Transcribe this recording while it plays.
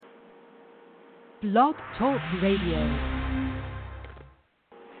Blog Talk Radio.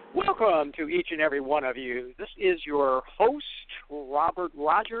 Welcome to each and every one of you. This is your host, Robert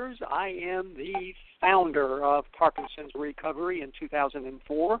Rogers. I am the founder of Parkinson's Recovery in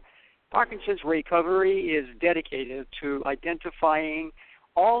 2004. Parkinson's Recovery is dedicated to identifying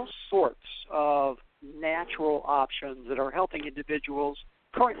all sorts of natural options that are helping individuals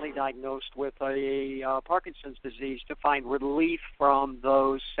currently diagnosed with a Parkinson's disease to find relief from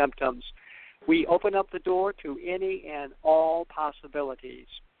those symptoms. We open up the door to any and all possibilities.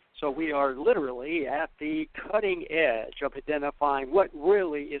 So we are literally at the cutting edge of identifying what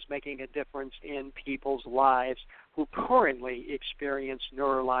really is making a difference in people's lives who currently experience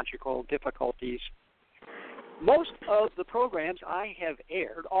neurological difficulties. Most of the programs I have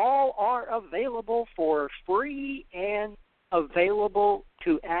aired all are available for free and available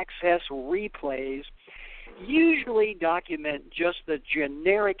to access replays, usually document just the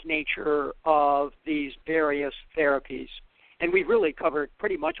generic nature of these various therapies. And we've really covered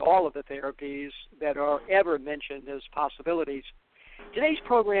pretty much all of the therapies that are ever mentioned as possibilities. Today's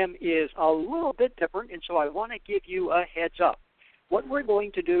program is a little bit different, and so I want to give you a heads up. What we're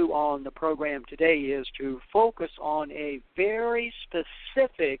going to do on the program today is to focus on a very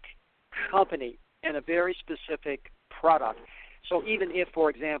specific company and a very specific product. So even if, for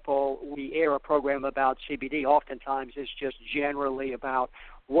example, we air a program about CBD, oftentimes it's just generally about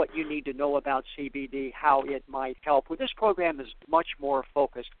what you need to know about CBD, how it might help. Well, this program is much more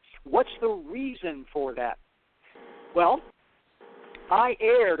focused. What's the reason for that? Well, I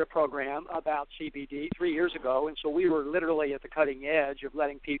aired a program about CBD 3 years ago, and so we were literally at the cutting edge of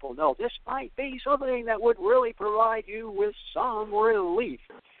letting people know this might be something that would really provide you with some relief.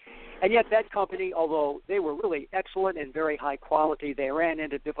 And yet that company, although they were really excellent and very high quality, they ran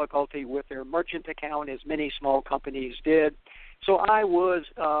into difficulty with their merchant account, as many small companies did. So I was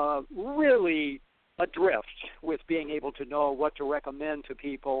really adrift with being able to know what to recommend to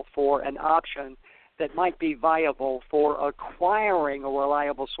people for an option that might be viable for acquiring a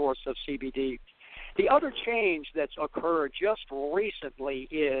reliable source of CBD. The other change that's occurred just recently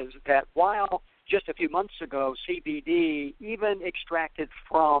is that while just a few months ago CBD, even extracted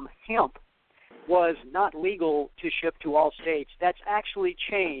from hemp, was not legal to ship to all states, that's actually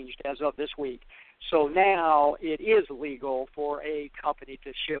changed as of this week. So now it is legal for a company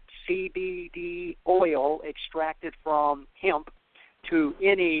to ship CBD oil extracted from hemp to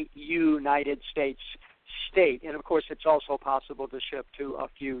any United States state. And, of course, it's also possible to ship to a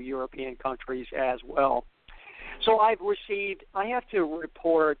few European countries as well. So I have to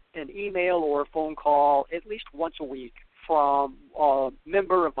report an email or a phone call at least once a week from a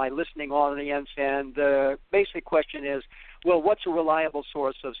member of my listening audience, and the basic question is, well, what's a reliable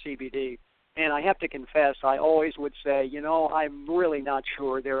source of CBD? And I have to confess, I always would say, I'm really not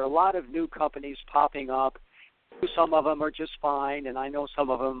sure. There are a lot of new companies popping up. Some of them are just fine, and I know some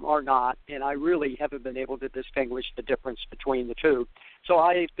of them are not, and I really haven't been able to distinguish the difference between the two. So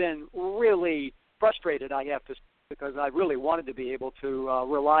I've been really frustrated, I have to say, because I really wanted to be able to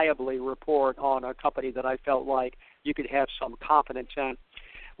reliably report on a company that I felt like you could have some confidence in.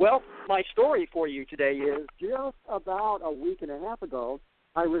 Well, my story for you today is just about a week and a half ago,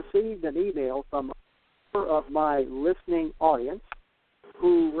 I received an email from a member of my listening audience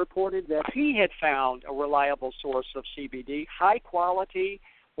who reported that he had found a reliable source of CBD, high quality,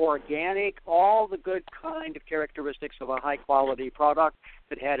 organic, all the good kind of characteristics of a high-quality product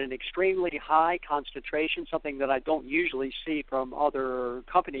that had an extremely high concentration, something that I don't usually see from other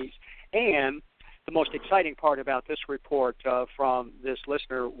companies. And the most exciting part about this report from this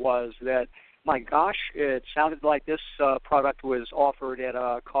listener was that, my gosh, it sounded like this product was offered at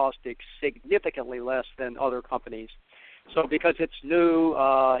a cost significantly less than other companies. So because it's new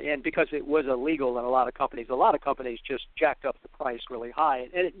and because it was illegal in a lot of companies just jacked up the price really high.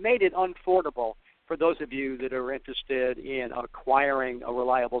 And it made it unaffordable for those of you that are interested in acquiring a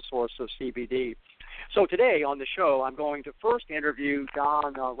reliable source of CBD. So today on the show, I'm going to first interview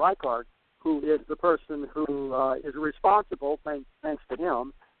Don Reichart, who is the person who is responsible, thanks to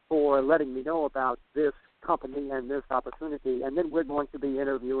him, for letting me know about this company and this opportunity. And then we're going to be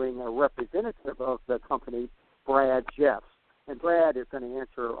interviewing a representative of the company, Brad Jeffs. And Brad is going to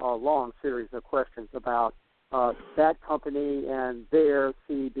answer a long series of questions about that company and their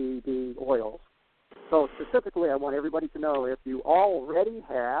CBD oils. So specifically, I want everybody to know if you already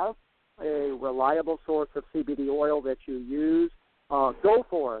have a reliable source of CBD oil that you use, go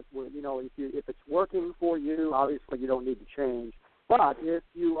for it. If it's working for you, obviously you don't need to change. But if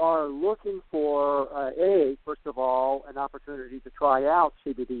you are looking for, first of all, an opportunity to try out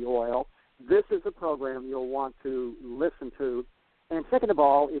CBD oil, this is a program you'll want to listen to. And second of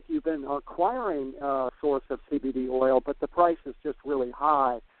all, if you've been acquiring a source of CBD oil, but the price is just really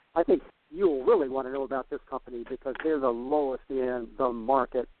high, I think you'll really want to know about this company because they're the lowest in the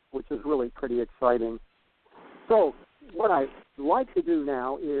market, which is really pretty exciting. So what I'd like to do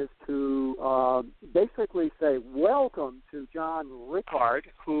now is to basically say welcome to John Rickard,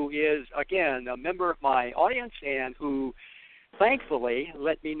 who is, again, a member of my audience and who thankfully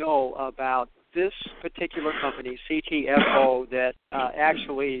let me know about this particular company, CTFO, that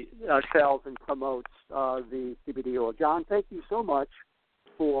actually sells and promotes the CBD oil. John, thank you so much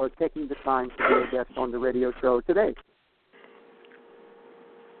for taking the time to be a guest on the radio show today.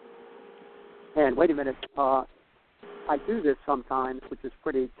 And wait a minute, I do this sometimes, which is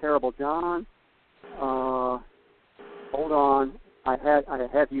pretty terrible. John, hold on, I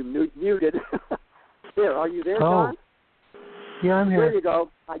have you muted. There, are you there, John? Yeah, I'm here. There you go.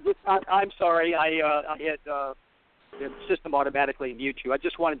 I'm sorry. I had the system automatically mute you. I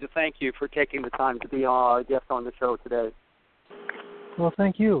just wanted to thank you for taking the time to be a guest on the show today. Well,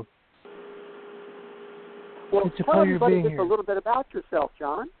 thank you. Well, it's a tell pleasure everybody being just here. a little bit about yourself,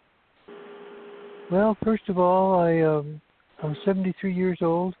 John. Well, first of all, I'm 73 years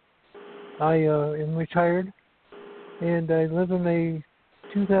old. I am retired, and I live in a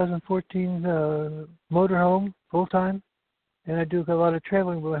 2014 motorhome full-time. And I do a lot of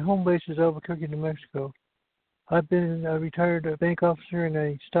traveling, but my home base is Albuquerque, New Mexico. I've been a retired bank officer and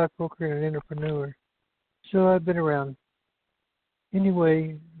a stockbroker and an entrepreneur. So I've been around.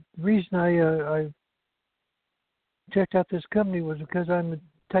 Anyway, the reason I checked out this company was because I'm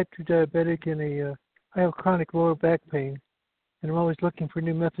a type 2 diabetic and I have chronic lower back pain, and I'm always looking for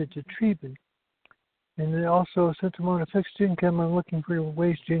new methods of treatment. And then also, since I'm on a fixed income, I'm looking for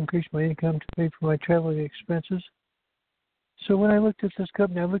ways to increase my income to pay for my traveling expenses. So when I looked at this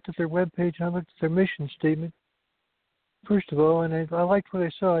company, I looked at their webpage and I looked at their mission statement, first of all, and I liked what I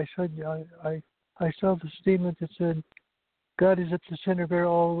saw. I saw the statement that said, God is at the center of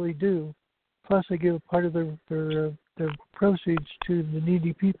all we do, plus I give a part of their proceeds to the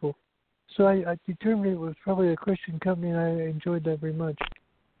needy people. So I determined it was probably a Christian company, and I enjoyed that very much.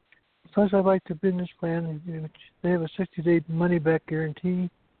 Plus I liked the business plan. They have a 60-day money-back guarantee,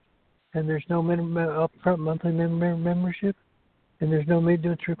 and there's no upfront monthly membership. And there's no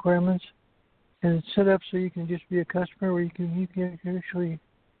maintenance requirements, and it's set up so you can just be a customer, or you can actually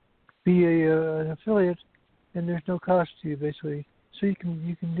be an affiliate, and there's no cost to you basically. So you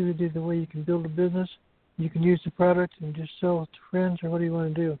can do it either way. You can build a business, you can use the product and just sell it to friends, or what do you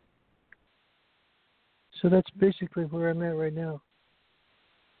want to do? So that's basically where I'm at right now.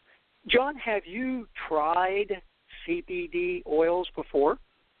 John, have you tried CBD oils before?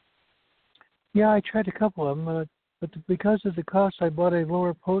 Yeah, I tried a couple of them. But because of the cost, I bought a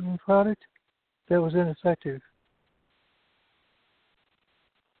lower potent product that was ineffective.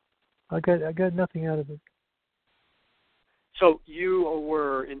 I got nothing out of it. So you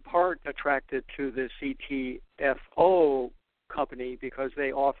were in part attracted to the CTFO company because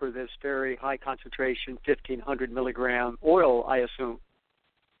they offer this very high concentration 1,500 milligram oil, I assume.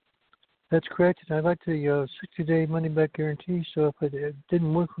 That's correct. And I like the 60-day money-back guarantee, so if it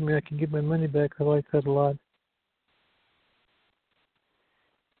didn't work for me, I can get my money back. I like that a lot.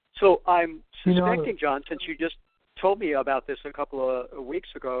 So I'm suspecting, John, since you just told me about this a couple of weeks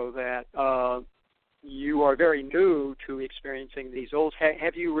ago, that you are very new to experiencing these oils.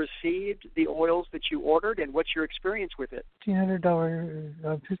 Have you received the oils that you ordered, and what's your experience with it?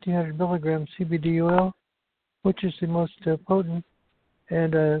 $1,500 milligram CBD oil, which is the most potent,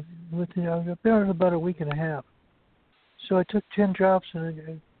 and I've been on about a week and a half. So I took 10 drops, and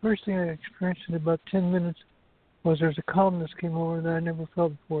the first thing I experienced in about 10 minutes was there's a calmness came over that I never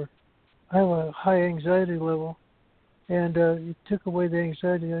felt before. I have a high anxiety level, and it took away the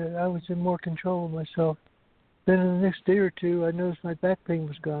anxiety. I was in more control of myself. Then in the next day or two, I noticed my back pain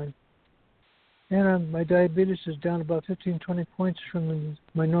was gone. And my diabetes is down about 15, 20 points from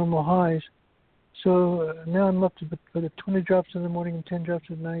my normal highs. So now I'm up to 20 drops in the morning and 10 drops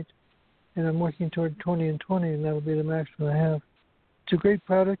at night, and I'm working toward 20 and 20, and that'll be the maximum I have. It's a great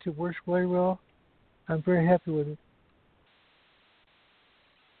product. It works very well. I'm very happy with it.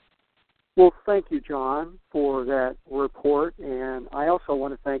 Well, thank you, John, for that report, and I also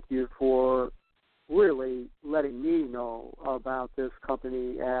want to thank you for really letting me know about this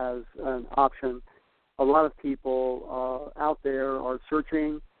company as an option. A lot of people out there are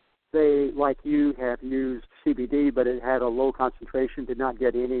searching. They, like you, have used CBD, but it had a low concentration, did not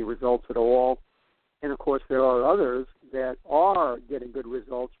get any results at all. And, of course, there are others that are getting good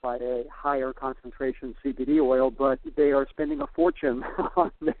results by a higher concentration CBD oil, but they are spending a fortune on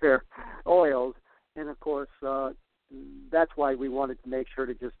their oils. And, of course, that's why we wanted to make sure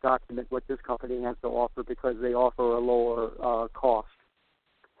to just document what this company has to offer, because they offer a lower cost.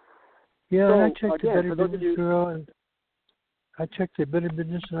 Yeah, so, and I checked again, the Better Business Bureau, and I checked the Better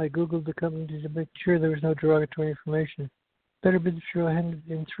Business, and I Googled the company to make sure there was no derogatory information. Better Business Bureau hadn't,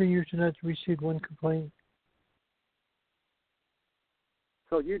 in 3 years, not received one complaint.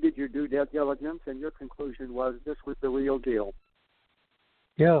 So you did your due diligence, and your conclusion was this was the real deal.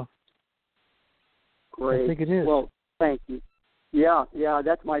 Yeah. Great. I think it is. Well, thank you. Yeah,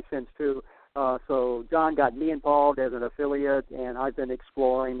 that's my sense too. So John got me involved as an affiliate, and I've been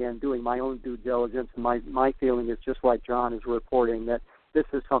exploring and doing my own due diligence. And my feeling is just like John is reporting, that this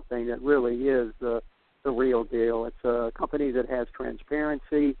is something that really is the real deal. It's a company that has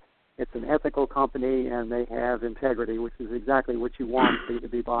transparency. It's an ethical company, and they have integrity, which is exactly what you want to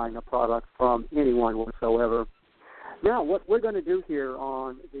be buying a product from anyone whatsoever. Now, what we're going to do here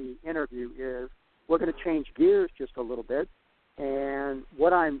on the interview is we're going to change gears just a little bit, and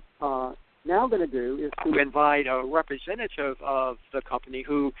what I'm now going to do is to invite a representative of the company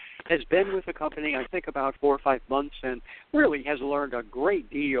who has been with the company, I think, about 4 or 5 months, and really has learned a great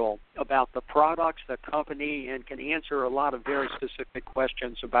deal about the products, the company, and can answer a lot of very specific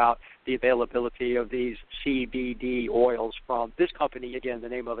questions about the availability of these CBD oils from this company. Again, the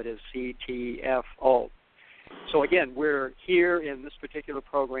name of it is CTFO. So again, we're here in this particular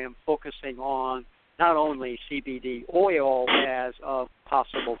program focusing on not only CBD oil as a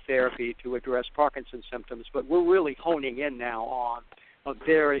possible therapy to address Parkinson's symptoms, but we're really honing in now on a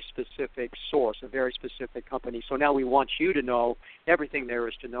very specific source, a very specific company. So now we want you to know everything there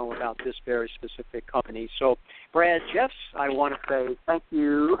is to know about this very specific company. So, Brad Jeffs, I want to say thank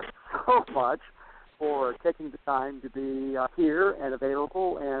you so much for taking the time to be here and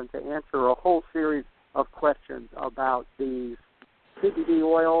available and to answer a whole series of questions about these CBD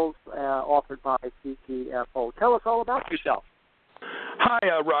oils offered by CTFO. Tell us all about yourself.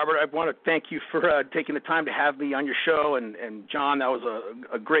 Hi, Robert. I want to thank you for taking the time to have me on your show. And John, that was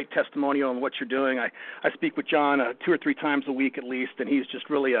a great testimonial on what you're doing. I speak with John 2 or 3 times a week at least, and he's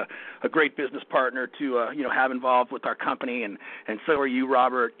just really a great business partner to have involved with our company, and so are you,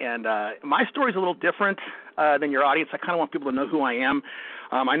 Robert. And my story is a little different than your audience. I kind of want people to know who I am.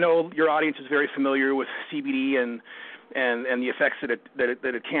 I know your audience is very familiar with CBD and the effects that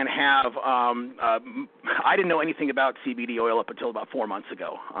it can have. I didn't know anything about CBD oil up until about 4 months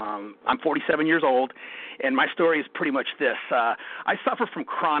ago. I'm 47 years old, and my story is pretty much this. I suffer from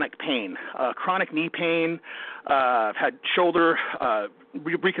chronic pain, chronic knee pain. I've had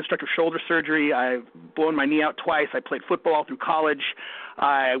reconstructive shoulder surgery. I've blown my knee out twice. I played football all through college.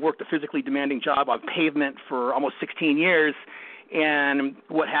 I worked a physically demanding job on pavement for almost 16 years. And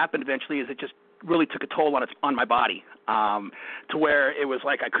what happened eventually is it just really took a toll on my body, to where it was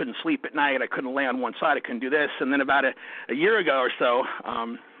like I couldn't sleep at night, I couldn't lay on one side, I couldn't do this. And then about a year ago or so,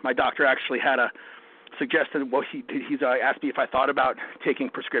 my doctor actually had a suggestion. Well, he's asked me if I thought about taking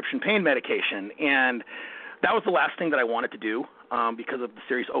prescription pain medication, and that was the last thing that I wanted to do, because of the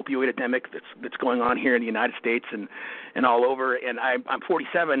serious opioid epidemic that's going on here in the United States and all over. And I'm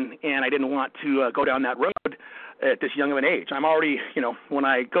 47, and I didn't want to go down that road at this young of an age. I'm already, when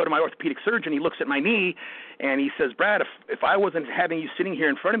I go to my orthopedic surgeon, he looks at my knee and he says, Brad, if I wasn't having you sitting here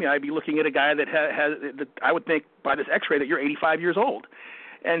in front of me, I'd be looking at a guy that that I would think by this x-ray that you're 85 years old.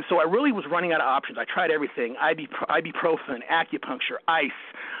 And so I really was running out of options. I tried everything, ibuprofen, acupuncture, ice,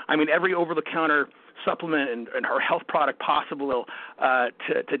 every over-the-counter supplement and her health product possible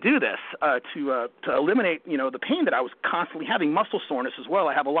to do this, to eliminate, the pain that I was constantly having, muscle soreness as well.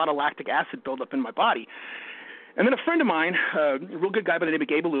 I have a lot of lactic acid buildup in my body. And then a friend of mine, a real good guy by the name of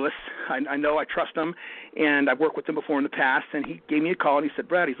Gabe Lewis, I know, I trust him, and I've worked with him before in the past, and he gave me a call, and he said,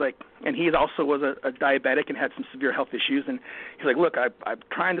 Brad, he's like, and he also was a diabetic and had some severe health issues, and he's like, look, I'm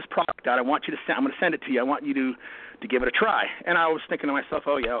trying this product out. I'm going to send it to you. I want you to give it a try. And I was thinking to myself,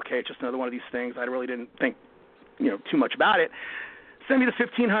 oh, yeah, okay, it's just another one of these things. I really didn't think, too much about it. Send me the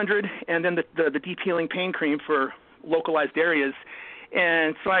 $1,500 and then the deep healing pain cream for localized areas.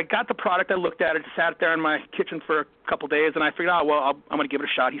 And so I got the product, I looked at it, sat there in my kitchen for a couple of days, and I figured, I'm going to give it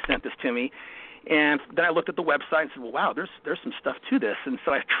a shot. He sent this to me. And then I looked at the website and said, well, wow, there's some stuff to this. And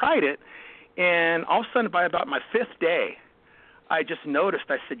so I tried it, and all of a sudden, by about my 5th day, I just noticed,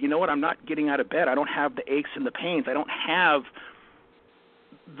 I said, you know what, I'm not getting out of bed. I don't have the aches and the pains. I don't have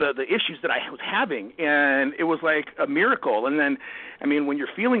the issues that I was having, and it was like a miracle. And then, when you're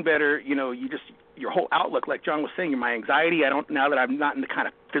feeling better, your whole outlook, like John was saying, my anxiety, now that I'm not in the kind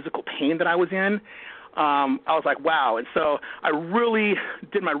of physical pain that I was in, I was like, wow. And so I really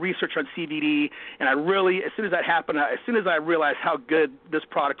did my research on CBD, and I really, as soon as that happened, as soon as I realized how good this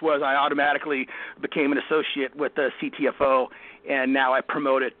product was, I automatically became an associate with the CTFO, and now I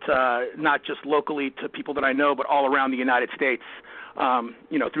promote it not just locally to people that I know, but all around the United States,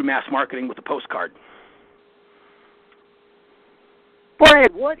 through mass marketing with a postcard.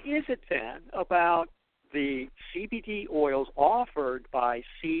 Brian, what is it then about the CBD oils offered by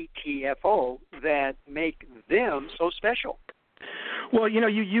CTFO that make them so special? Well,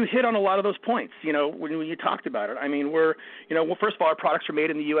 you hit on a lot of those points, when you talked about it. I mean, first of all, our products are made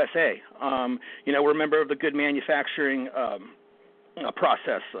in the USA. We're a member of the Good Manufacturing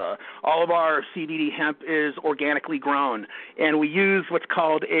process. All of our CBD hemp is organically grown, and we use what's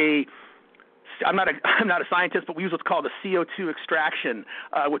called I'm not a scientist, but we use what's called a CO2 extraction,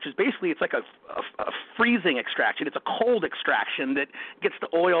 which is basically it's like a freezing extraction. It's a cold extraction that gets the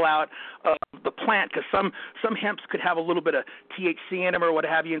oil out of the plant, because some hemps could have a little bit of THC in them or what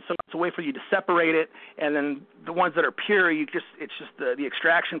have you, and so it's a way for you to separate it. And then the ones that are pure, it's just the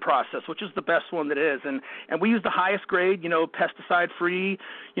extraction process, which is the best one that is. And we use the highest grade, pesticide-free,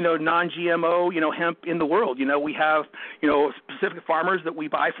 non-GMO, hemp in the world. We have, specific farmers that we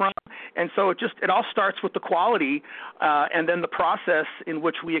buy from. And so it all starts with the quality, and then the process in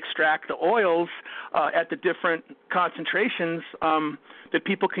which we extract the oils at the different concentrations that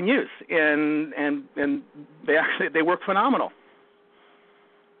people can use, and they work phenomenal.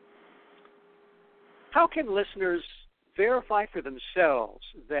 How can listeners verify for themselves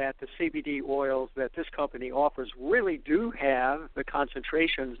that the CBD oils that this company offers really do have the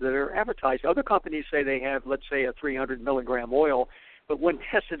concentrations that are advertised? Other companies say they have, let's say, a 300 milligram oil, but when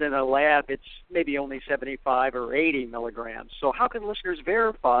tested in a lab, it's maybe only 75 or 80 milligrams. So how can listeners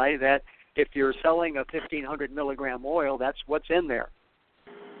verify that if you're selling a 1,500 milligram oil, that's what's in there?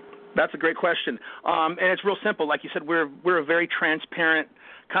 That's a great question, and it's real simple. Like you said, we're a very transparent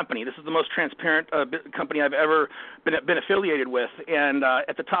company. This is the most transparent company I've ever been affiliated with. And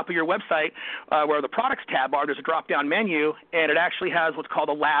at the top of your website, where the products tab are, there's a drop-down menu, and it actually has what's called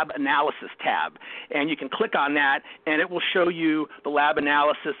a lab analysis tab. And you can click on that, and it will show you the lab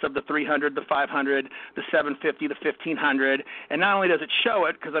analysis of the 300, the 500, the 750, the 1500. And not only does it show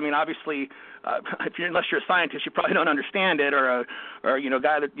it, because obviously, unless you're a scientist, you probably don't understand it, or a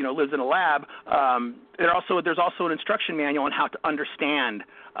guy that lives in a lab. There's also an instruction manual on how to understand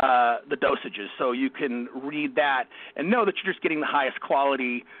the dosages, so you can read that and know that you're just getting the highest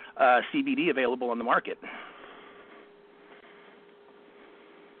quality CBD available on the market.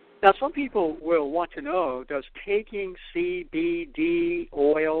 Now, some people will want to know, does taking CBD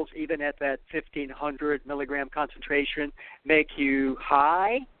oils, even at that 1,500 milligram concentration, make you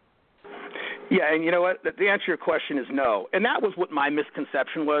high? Yeah, and you know what? The answer to your question is no. And that was what my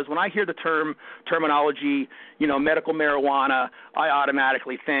misconception was. When I hear the terminology, medical marijuana, I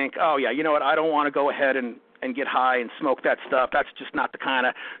automatically think, oh, yeah, you know what? I don't want to go ahead and get high and smoke that stuff. That's just not the kind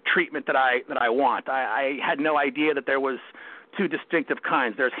of treatment that I want. I had no idea that there was two distinctive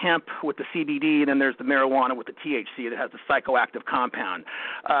kinds. There's hemp with the CBD, and then there's the marijuana with the THC that has the psychoactive compound.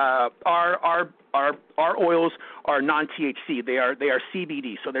 Our oils are non-THC. They are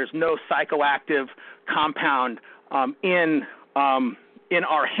CBD, so there's no psychoactive compound in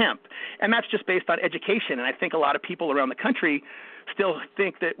our hemp, and that's just based on education. And I think a lot of people around the country still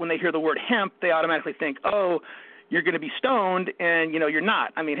think that when they hear the word hemp, they automatically think, oh, you're going to be stoned, and, you're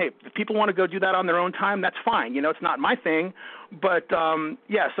not. I mean, hey, if people want to go do that on their own time, that's fine. It's not my thing. But,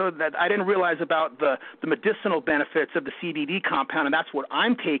 so that I didn't realize about the medicinal benefits of the CBD compound, and that's what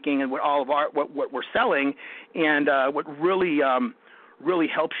I'm taking and what all of what we're selling, and what really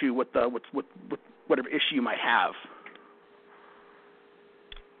helps you with whatever issue you might have.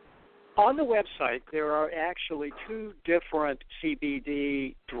 On the website, there are actually two different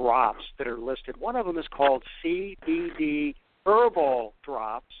CBD drops that are listed. One of them is called CBD Herbal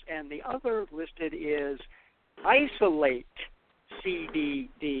Drops, and the other listed is Isolate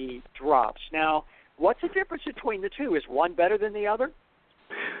CBD Drops. Now, what's the difference between the two? Is one better than the other?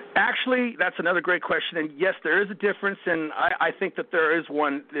 Actually, that's another great question, and yes, there is a difference, and I think that there is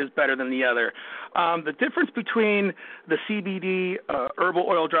one is better than the other. The difference between the CBD herbal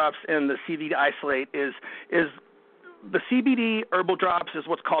oil drops and the CBD isolate is the CBD herbal drops is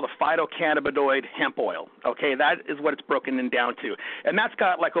what's called a phytocannabinoid hemp oil. Okay, that is what it's broken down to, and that's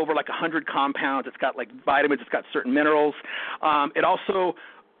got over 100 compounds. It's got vitamins. It's got certain minerals.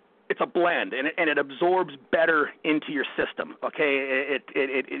 It's a blend, and it absorbs better into your system. Okay,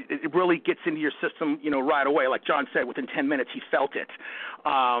 it really gets into your system, right away. Like John said, within 10 minutes he felt it,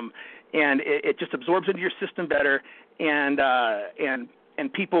 and it just absorbs into your system better. And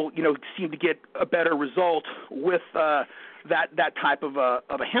people, seem to get a better result with that type of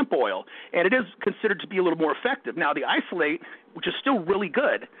a hemp oil, and it is considered to be a little more effective. Now, the isolate, which is still really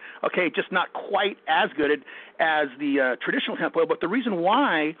good, okay, just not quite as good as the traditional hemp oil. But the reason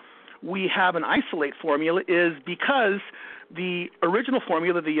why we have an isolate formula is because the original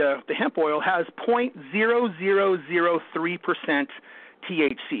formula, the hemp oil, has 0.0003%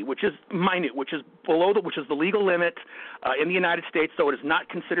 THC, which is minute, which is below which is the legal limit in the United States, so it is not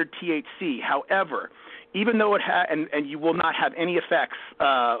considered THC. However, even though it and you will not have any effects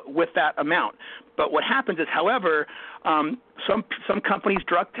with that amount. But what happens is, however, some companies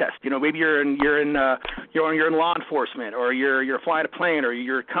drug test. Maybe you're in law enforcement, or you're flying a plane, or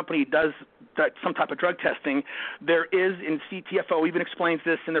your company does some type of drug testing. There is, in CTFO even explains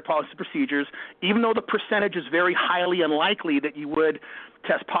this in their policy procedures, even though the percentage is very highly unlikely that you would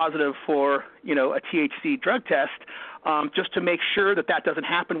test positive for a THC drug test, just to make sure that doesn't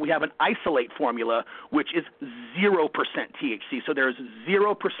happen, we have an isolate formula, which is 0% THC. So there's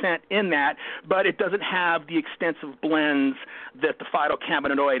 0% in that, but it doesn't have the extensive blends that the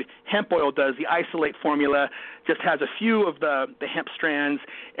phytocannabinoid hemp oil does. The isolate formula just has a few of the hemp strands,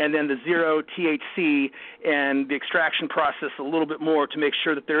 and then the 0 THC, and the extraction process a little bit more to make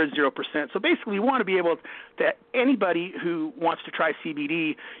sure that there is 0%. So basically, you want to be able to, anybody who wants to try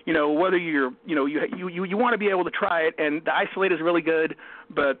CBD, whether you want to be able to try it. And the isolate is really good,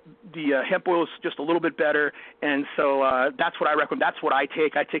 but the hemp oil is just a little bit better. And so that's what I recommend. That's what I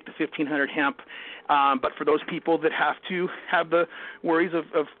take. I take the 1500 hemp. But for those people that have to have the worries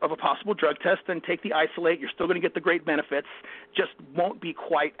of a possible drug test, then take the isolate. You're still going to get the great benefits, just won't be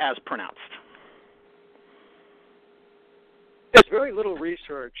quite as pronounced. There's very little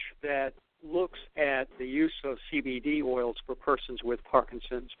research that looks at the use of CBD oils for persons with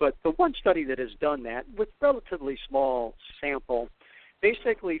Parkinson's, but the one study that has done that with relatively small sample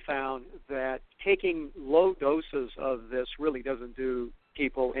basically found that taking low doses of this really doesn't do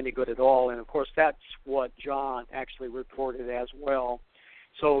people any good at all, and of course that's what John actually reported as well.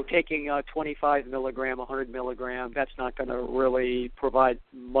 So taking 25 milligram, 100 milligram, that's not going to really provide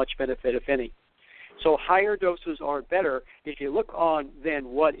much benefit, if any. So higher doses are better. If you look on then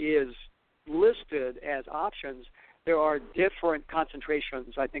what is listed as options, there are different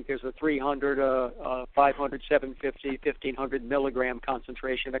concentrations. I think there's a 300, 500, 750, 1500 milligram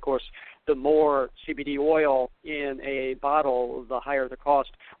concentration. Of course, the more CBD oil in a bottle, the higher the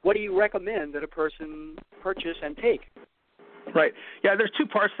cost. What do you recommend that a person purchase and take? Right. Yeah, there's two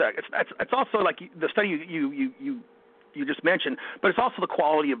parts to that. It's also like the study you just mentioned, but it's also the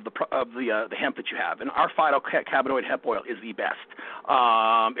quality of the hemp that you have. And our phytocannabinoid hemp oil is the best.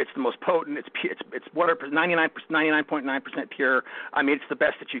 It's the most potent. It's 99.9% pure. I mean, it's the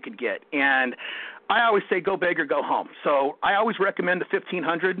best that you could get. And I always say go big or go home. So I always recommend the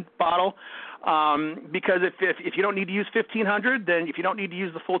 1500 bottle. Because if you don't need to use 1500, then if you don't need to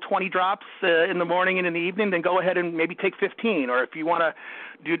use the full 20 drops in the morning and in the evening, then go ahead and maybe take 15. Or if you want to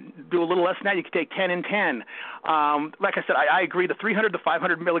do a little less than that, you can take 10 and 10. Like I said, I agree. The 300 to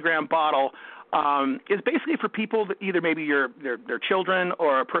 500 milligram bottle is basically for people that either maybe their children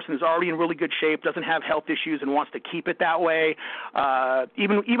or a person who's already in really good shape, doesn't have health issues, and wants to keep it that way.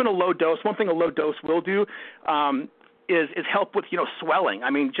 Even a low dose. One thing a low dose will do is help with swelling. I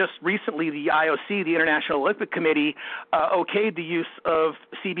mean, just recently the IOC, the International Olympic Committee, okayed the use of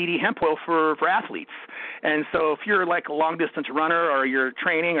CBD hemp oil for athletes. And so if you're like a long distance runner, or you're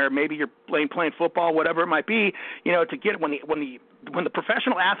training, or maybe you're playing football, whatever it might be, to get when the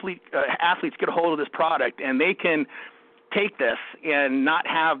professional athletes get a hold of this product, and they can take this and not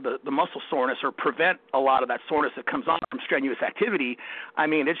have the muscle soreness, or prevent a lot of that soreness that comes on from strenuous activity, I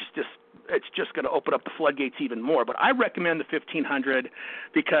mean, it's just going to open up the floodgates even more. But I recommend the 1500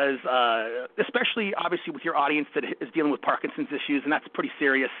 because, especially obviously with your audience that is dealing with Parkinson's issues, and that's pretty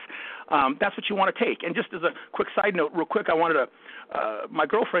serious, that's what you want to take. And just as a quick side note, real quick, I wanted to, my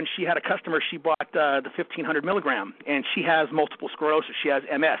girlfriend, she had a customer, she bought the 1500 milligram, and she has multiple sclerosis, she has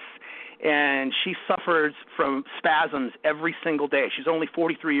MS. And she suffers from spasms every single day. She's only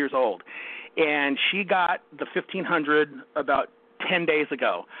 43 years old. And she got the 1500 about 10 days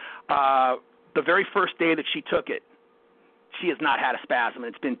ago. The very first day that she took it, she has not had a spasm.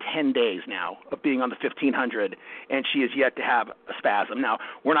 And it's been 10 days now of being on the 1500, and she has yet to have a spasm. Now,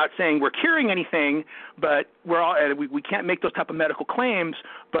 we're not saying we're curing anything, but we can't make those type of medical claims,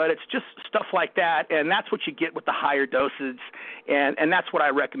 but it's just stuff like that, and that's what you get with the higher dosage, and that's what I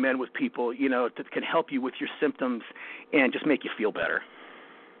recommend with people, that can help you with your symptoms and just make you feel better.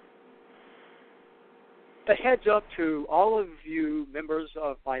 A heads up to all of you members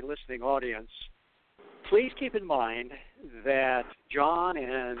of my listening audience, please keep in mind that John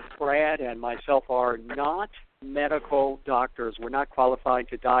and Brad and myself are not medical doctors. We're not qualified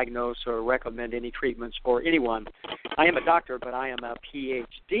to diagnose or recommend any treatments for anyone. I am a doctor, but I am a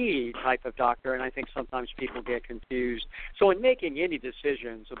PhD type of doctor, and I think sometimes people get confused. So in making any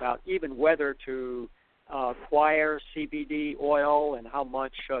decisions about even whether to acquire CBD oil and how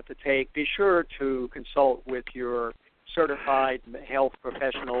much to take, be sure to consult with your certified health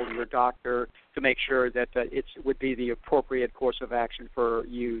professional, your doctor, to make sure that it would be the appropriate course of action for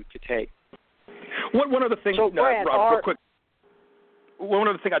you to take. One other thing, Brad, real quick. One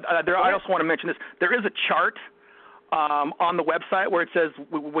other thing I also want to mention is there is a chart on the website where it says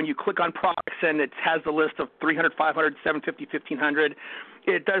when you click on products and it has the list of 300, 500, 750, 1500,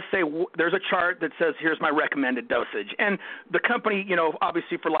 it does say there's a chart that says here's my recommended dosage. And the company,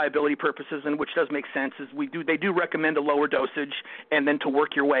 obviously for liability purposes, and which does make sense, is they do recommend a lower dosage and then to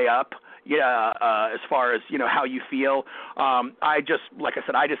work your way up. As far as how you feel, I just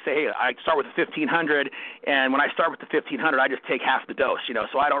say, hey, I start with the 1500, and when I start with the 1500, I just take half the dose.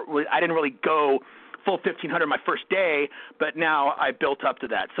 So I didn't really go full 1500 my first day, but now I built up to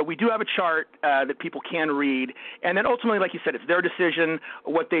that. So we do have a chart that people can read, and then ultimately, like you said, it's their decision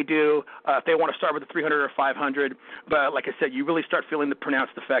what they do, if they want to start with the 300 or 500. But like I said, you really start feeling the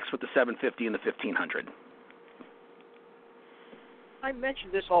pronounced effects with the 750 and the 1500. I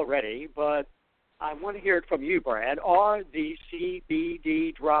mentioned this already, but I want to hear it from you, Brad. Are the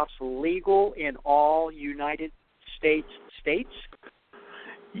CBD drops legal in all United States states?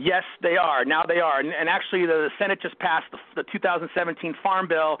 Yes, they are. Now they are. And actually, the Senate just passed the 2017 Farm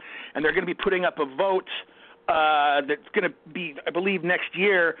Bill, and they're going to be putting up a vote that's going to be, I believe, next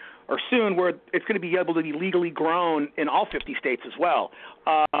year or soon, where it's going to be able to be legally grown in all 50 states as well.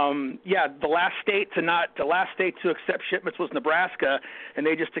 The last state to accept shipments was Nebraska, and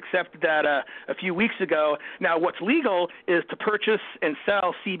they just accepted that a few weeks ago. Now, what's legal is to purchase and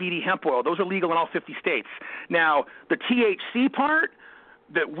sell CBD hemp oil. Those are legal in all 50 states. Now, the THC part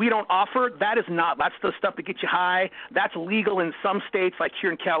that we don't offer, that is not. That's the stuff that gets you high. That's legal in some states, like here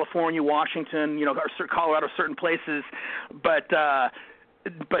in California, Washington, or Colorado, certain places. But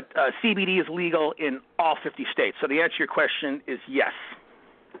CBD is legal in all 50 states. So the answer to your question is yes.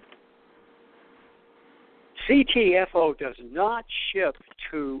 CTFO does not ship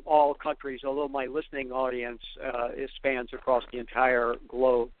to all countries, although my listening audience spans across the entire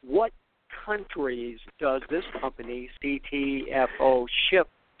globe. What countries does this company, CTFO, ship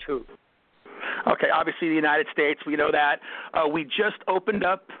to? Okay, obviously the United States, we know that. We just opened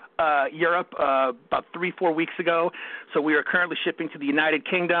up Europe about 3-4 weeks ago, so we are currently shipping to the United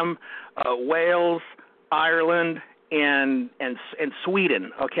Kingdom, Wales, Ireland, and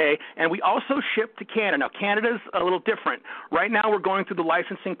Sweden, okay? And we also ship to Canada. Now, Canada's a little different. Right now we're going through the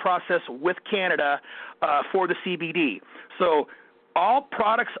licensing process with Canada for the CBD. So all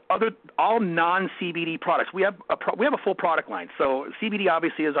products, all non-CBD products, we have a full product line. So CBD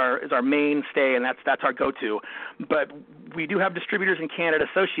obviously is our mainstay, and that's our go-to. But we do have distributors in Canada,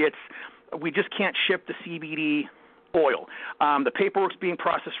 associates. We just can't ship the CBD oil. The paperwork's being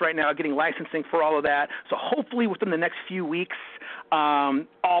processed right now, getting licensing for all of that. So hopefully within the next few weeks,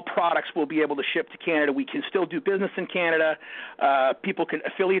 all products will be able to ship to Canada. We can still do business in Canada.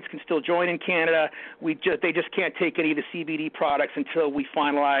 Affiliates can still join in Canada. They just can't take any of the CBD products until we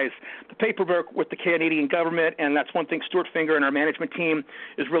finalize the paperwork with the Canadian government, and that's one thing Stuart Finger and our management team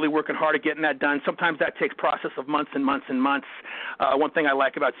is really working hard at getting that done. Sometimes that takes process of months and months and months. One thing I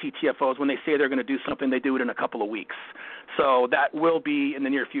like about CTFO is when they say they're going to do something, they do it in a couple of weeks. So that will be in the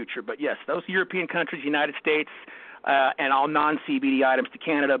near future. But yes, those European countries, United States, and all non-CBD items to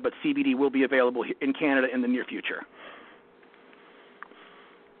Canada, but CBD will be available in Canada in the near future.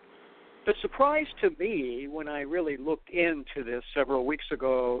 The surprise to me when I really looked into this several weeks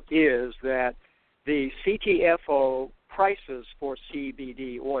ago is that the CTFO prices for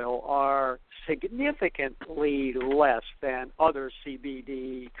CBD oil are significantly less than other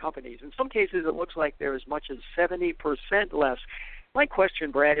CBD companies. In some cases, it looks like they're as much as 70% less. My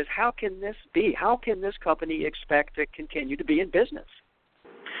question, Brad, is how can this be? How can this company expect to continue to be in business?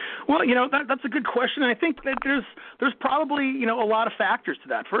 Well, that's a good question. And I think that there's probably, a lot of factors to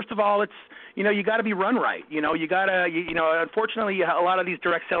that. First of all, it's, you got to be run right. Unfortunately, a lot of these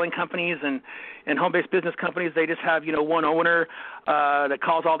direct selling companies and home-based business companies, they just have, one owner that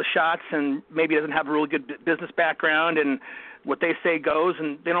calls all the shots and maybe doesn't have a really good business background. And what they say goes,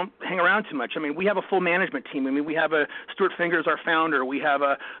 and they don't hang around too much. I mean, we have a full management team. I mean, we have Stuart Fingers, our founder. We have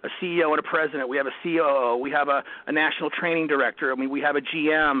a CEO and a president. We have a COO. We have a national training director. I mean, we have a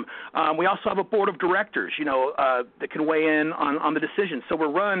GM. We also have a board of directors, that can weigh in on the decisions. So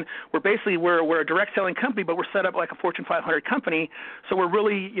we're a direct selling company, but we're set up like a Fortune 500 company. So we're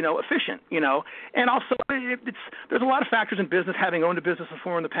really, efficient, and also there's a lot of factors in business, having owned a business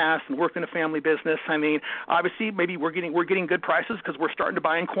before in the past and worked in a family business. I mean, obviously, maybe we're getting good prices because we're starting to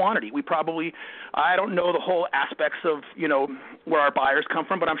buy in quantity. I don't know the whole aspects of, where our buyers come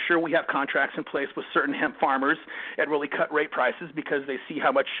from, but I'm sure we have contracts in place with certain hemp farmers at really cut rate prices because they see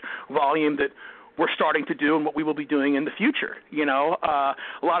how much volume that we're starting to do and what we will be doing in the future. A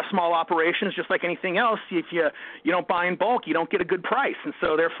lot of small operations, just like anything else, if you don't buy in bulk, you don't get a good price, and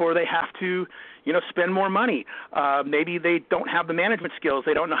so therefore they have to spend more money. Maybe they don't have the management skills.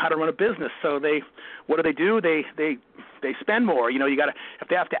 They don't know how to run a business. So what do? They spend more. If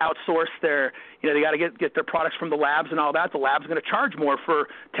they have to outsource they got to get their products from the labs and all that. The lab's going to charge more for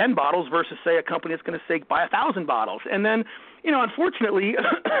 10 bottles versus say a company that's going to say buy 1,000 bottles. And then, unfortunately,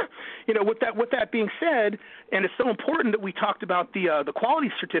 with that being said, and it's so important that we talked about the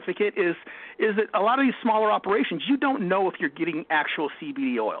quality certificate is that a lot of these smaller operations, you don't know if you're getting actual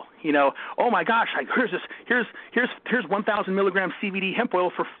CBD oil. Oh my gosh, here's 1,000 milligram CBD hemp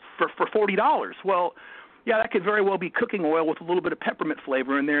oil for $40. Well, yeah, that could very well be cooking oil with a little bit of peppermint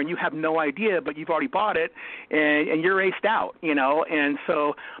flavor in there, and you have no idea, but you've already bought it, and you're aced out, And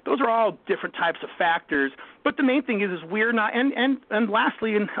so those are all different types of factors. But the main thing is we're not, and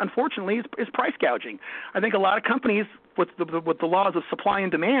lastly, and unfortunately, is price gouging. I think a lot of companies, with the laws of supply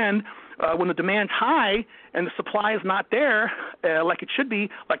and demand, when the demand's high and the supply is not there, like it should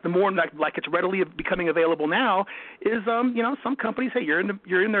be, like it's readily becoming available now, is some companies, hey, you're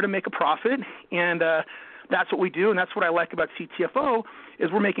in there to make a profit, and that's what we do, and that's what I like about CTFO is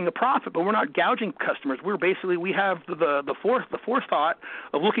we're making a profit, but we're not gouging customers. We have the forethought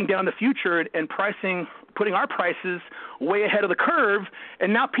of looking down the future and pricing, putting our prices way ahead of the curve,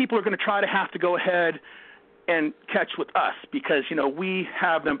 and now people are going to try to have to go ahead and catch with us because, we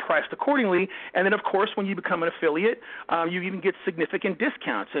have them priced accordingly. And then, of course, when you become an affiliate, you even get significant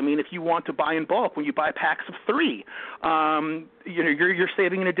discounts. I mean, if you want to buy in bulk, when you buy packs of 3, you're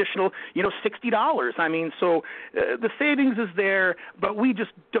saving an additional, $60. I mean, so the savings is there, but we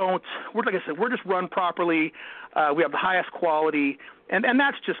just don't. Like I said, we're just run properly. We have the highest quality. And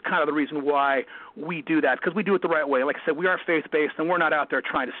that's just kind of the reason why we do that, because we do it the right way. Like I said, we are faith-based, and we're not out there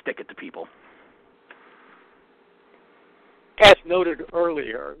trying to stick it to people. As noted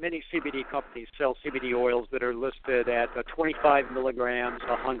earlier, many CBD companies sell CBD oils that are listed at 25 milligrams,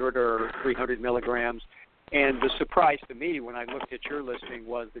 100 or 300 milligrams. And the surprise to me when I looked at your listing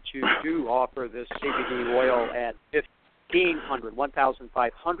was that you do offer this CBD oil at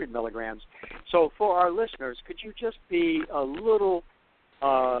 1,500 milligrams. So for our listeners, could you just be a little,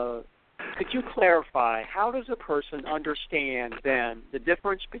 could you clarify, how does a person understand then the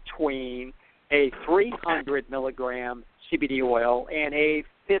difference between a 300 milligram CBD oil and a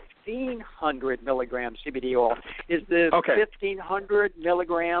 1,500 milligram CBD oil? Is the 1,500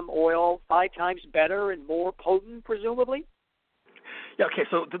 milligram oil 5 times better and more potent, presumably? Yeah, okay,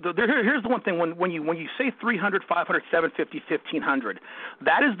 so here's the one thing. When you say 300, 500, 750, 1,500,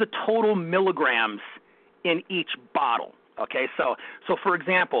 that is the total milligrams in each bottle. Okay, so for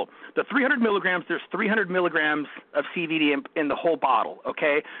example, the 300 milligrams, there's 300 milligrams of CBD in the whole bottle,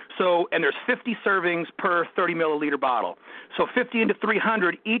 okay? So, and there's 50 servings per 30 milliliter bottle. So 50 into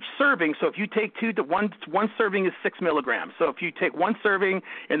 300, each serving, so if you take one serving is 6 milligrams. So if you take one serving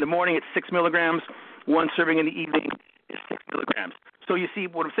in the morning, it's 6 milligrams. One serving in the evening is 6 milligrams. So you see,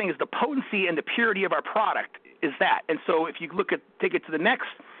 what I'm saying is the potency and the purity of our product is that. And so if you take it to the next,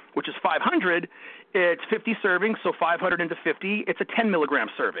 which is 500, it's 50 servings, so 500 into 50, it's a 10 milligram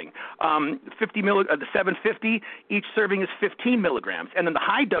serving. The 750, each serving is 15 milligrams. And then the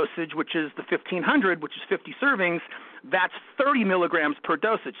high dosage, which is the 1500, which is 50 servings, that's 30 milligrams per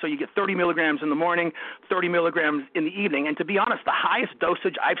dosage. So you get 30 milligrams in the morning, 30 milligrams in the evening. And to be honest, the highest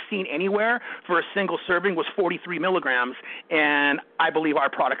dosage I've seen anywhere for a single serving was 43 milligrams. And I believe our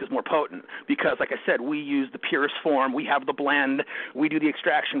product is more potent because, like I said, we use the purest form. We have the blend. We do the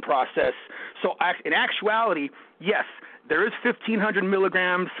extraction process. So in actuality, yes, there is 1,500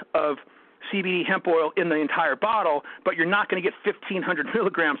 milligrams of CBD hemp oil in the entire bottle, but you're not going to get 1,500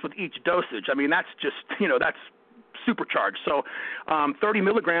 milligrams with each dosage. I mean, that's just, that's supercharged. So 30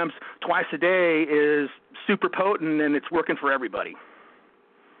 milligrams twice a day is super potent, and it's working for everybody.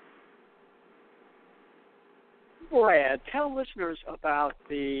 Brad, tell listeners about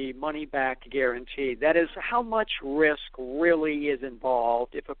the money-back guarantee. That is, how much risk really is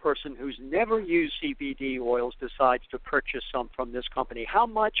involved if a person who's never used CBD oils decides to purchase some from this company? How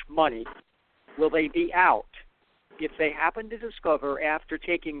much money will they be out if they happen to discover after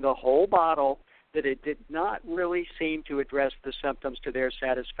taking the whole bottle that it did not really seem to address the symptoms to their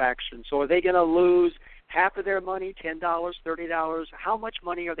satisfaction? So are they going to lose half of their money, $10, $30? How much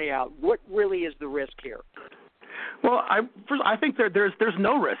money are they out? What really is the risk here? Well, I think there's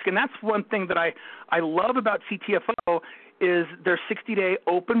no risk, and that's one thing that I love about CTFO is their 60-day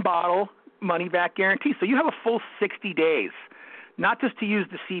open bottle money-back guarantee. So you have a full 60 days, not just to use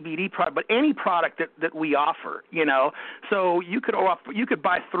the CBD product, but any product that we offer. So you could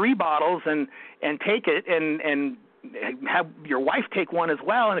buy 3 bottles and take it and have your wife take one as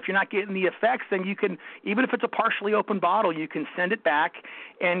well, and if you're not getting the effects, then you can, even if it's a partially open bottle, you can send it back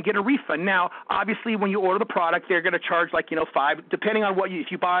and get a refund. Now, obviously, when you order the product, they're going to charge $5, depending on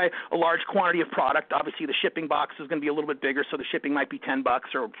if you buy a large quantity of product, obviously the shipping box is going to be a little bit bigger, so the shipping might be $10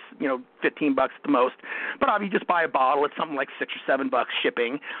 or $15 at the most. But obviously, you just buy a bottle, it's something like $6 or $7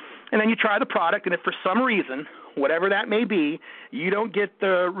 shipping. And then you try the product, and if for some reason, whatever that may be, you don't get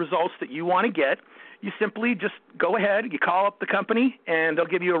the results that you want to get, you simply just go ahead, you call up the company, and they'll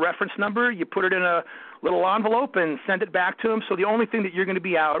give you a reference number. You put it in a little envelope and send it back to them. So the only thing that you're going to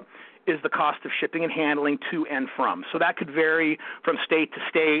be out is the cost of shipping and handling to and from. So that could vary from state to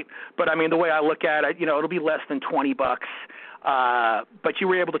state. But, the way I look at it, it'll be less than $20. But you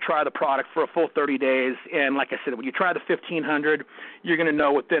were able to try the product for a full 30 days. And like I said, when you try the 1,500, you're going to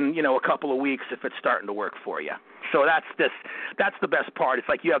know within, a couple of weeks if it's starting to work for you. So that's the best part. It's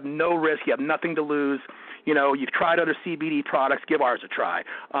like you have no risk. You have nothing to lose. You've tried other CBD products. Give ours a try.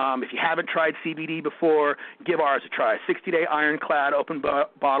 If you haven't tried CBD before, give ours a try. 60-day ironclad open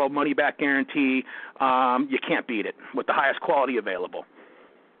bottle money-back guarantee. You can't beat it with the highest quality available.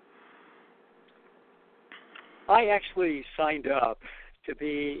 I actually signed up to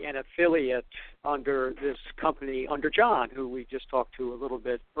be an affiliate under this company, under John, who we just talked to a little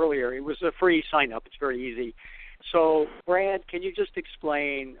bit earlier. It was a free sign-up. It's very easy. So, Brad, can you just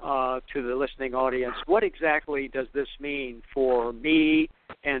explain to the listening audience what exactly does this mean for me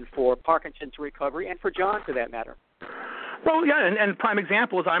and for Parkinson's recovery and for John, for that matter? Well, yeah, and prime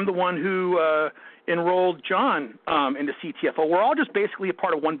example is I'm the one who enrolled John into CTFO. We're all just basically a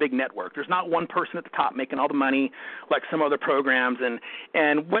part of one big network. There's not one person at the top making all the money like some other programs.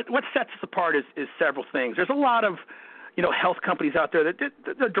 And what sets us apart is several things. There's a lot of health companies out there that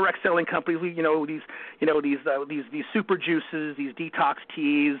the direct selling companies. These super juices, these detox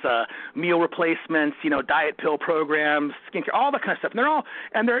teas, meal replacements, diet pill programs, skincare, all that kind of stuff.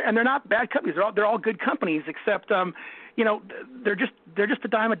 And they're not bad companies. They're all good companies, except they're just a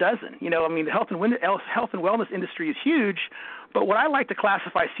dime a dozen. The health and wellness industry is huge, but what I like to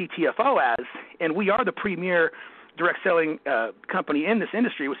classify CTFO as, and we are the premier direct selling company in this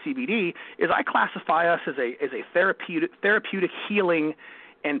industry with CBD, is I classify us as a therapeutic healing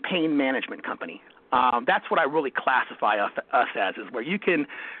and pain management company. That's what I really classify us as, is where you can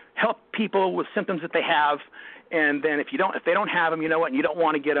help people with symptoms that they have, and then if they don't have them, and you don't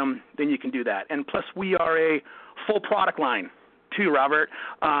want to get them, then you can do that. And plus, we are a full product line too, Robert.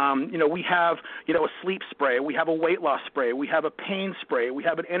 We have, a sleep spray. We have a weight loss spray. We have a pain spray. We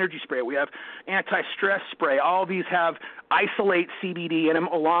have an energy spray. We have anti-stress spray. All of these have isolate CBD in them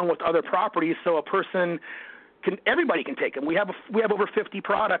along with other properties, so everybody can take them. We have over 50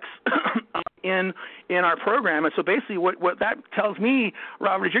 products in our program, and so basically what that tells me,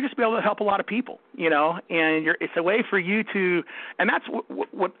 Robert, is you're going to be able to help a lot of people, and it's a way for you to, and that's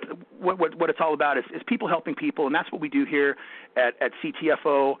what it's all about is people helping people, and that's what we do here at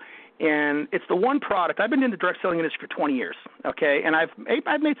CTFO. And it's the one product. I've been in the direct selling industry for 20 years, okay, and I've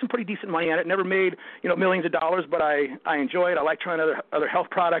made some pretty decent money at it. Never made millions of dollars, but I enjoy it. I like trying other health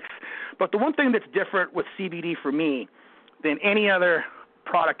products. But the one thing that's different with CBD for me than any other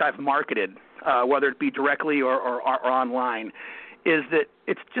product I've marketed, whether it be directly or online, is that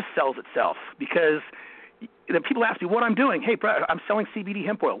it just sells itself. Because people ask me what I'm doing. Hey, Brad, I'm selling CBD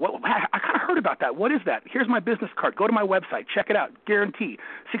hemp oil. Well, I kind of heard about that. What is that? Here's my business card. Go to my website. Check it out. Guarantee.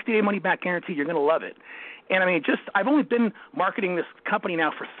 60-day money-back guarantee. You're going to love it. And, I've only been marketing this company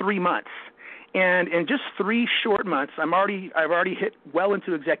now for 3 months. And in just 3 short months, I've already hit well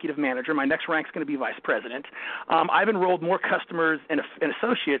into executive manager. My next rank's going to be vice president. I've enrolled more customers and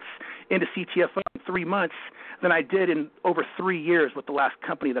associates into CTFO in 3 months than I did in over 3 years with the last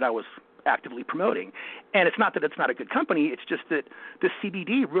company that I was actively promoting. And it's not that it's not a good company, it's just that the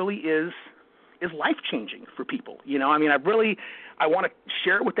CBD really is is life-changing for people. You know, I mean, I want to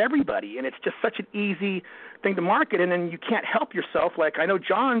share it with everybody, and it's just such an easy thing to market, and then you can't help yourself. Like, I know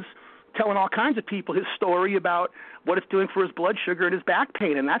John's telling all kinds of people his story about what it's doing for his blood sugar and his back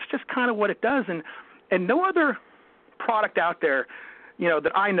pain, and that's just kind of what it does. And no other product out there, you know,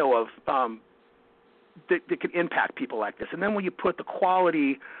 that I know of that can impact people like this. And then when you put the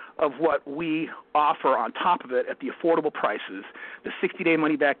quality of what we offer on top of it at the affordable prices, the 60-day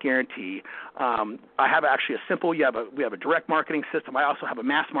money-back guarantee. I have actually a simple, we have a direct marketing system. I also have a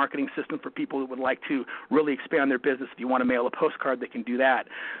mass marketing system for people who would like to really expand their business. If you want to mail a postcard, they can do that.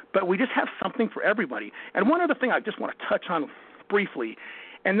 But we just have something for everybody. And one other thing I just want to touch on briefly,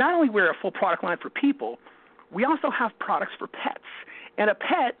 and not only we're a full product line for people, we also have products for pets. And a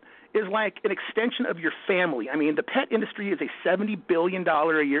pet is like an extension of your family. I mean, the pet industry is a $70 billion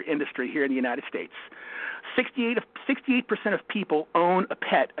a year industry here in the United States. 68% of people own a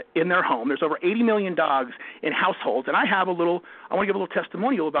pet in their home. There's over 80 million dogs in households. And I want to give a little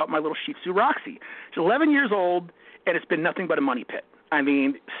testimonial about my little Shih Tzu, Roxy. She's 11 years old, and it's been nothing but a money pit. I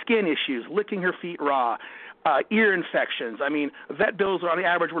mean, skin issues, licking her feet raw, ear infections. I mean, vet bills on the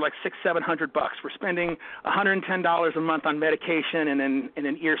average were like $600-700. We're spending $110 a month on medication and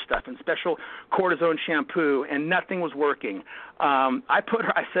then ear stuff and special cortisone shampoo, and nothing was working.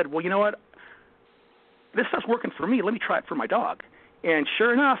 I said, well, you know what? This stuff's working for me. Let me try it for my dog. And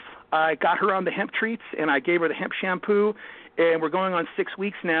sure enough, I got her on the hemp treats, and I gave her the hemp shampoo, and we're going on 6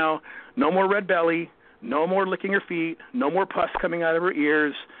 weeks now. No more red belly, no more licking her feet, no more pus coming out of her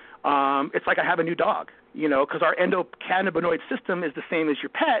ears. It's like I have a new dog, you know, because our endocannabinoid system is the same as your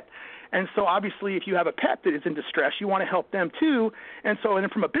pet. And so obviously if you have a pet that is in distress, you want to help them too. And then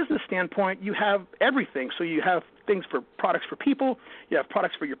from a business standpoint, you have everything. So you have things for products for people, you have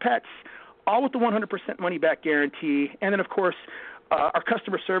products for your pets, all with the 100% money-back guarantee. And then, of course, our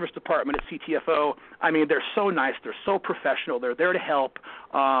customer service department at CTFO, I mean, they're so nice. They're so professional. They're there to help.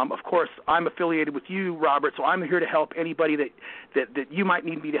 Of course, I'm affiliated with you, Robert, so I'm here to help anybody that you might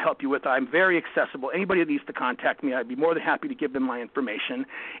need me to help you with. I'm very accessible. Anybody that needs to contact me, I'd be more than happy to give them my information.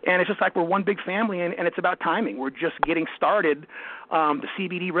 And it's just like we're one big family, and it's about timing. We're just getting started. The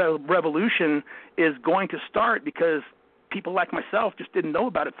CBD revolution is going to start because people like myself just didn't know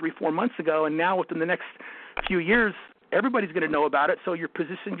about it 3-4 months ago, and now within the next few years, everybody's going to know about it. So you're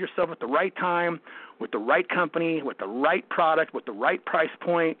positioning yourself at the right time, with the right company, with the right product, with the right price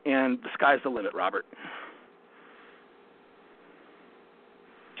point, and the sky's the limit, Robert.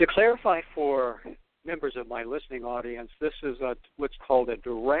 To clarify for members of my listening audience, this is what's called a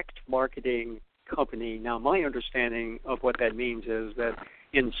direct marketing company. Now, my understanding of what that means is that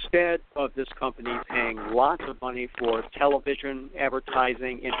instead of this company paying lots of money for television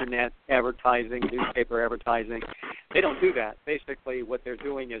advertising, internet advertising, newspaper advertising, they don't do that. Basically, what they're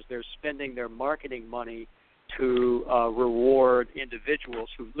doing is they're spending their marketing money to reward individuals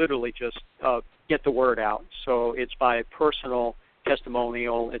who literally just get the word out. So it's by personal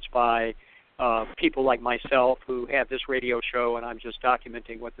testimonial. It's by people like myself who have this radio show, and I'm just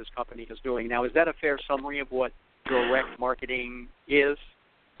documenting what this company is doing. Now, is that a fair summary of what direct marketing is?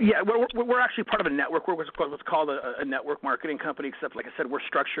 Yeah, we're actually part of a network. We're what's called a network marketing company, except, like I said, we're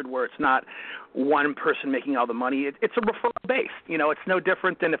structured where it's not one person making all the money. It's a referral base. You know, it's no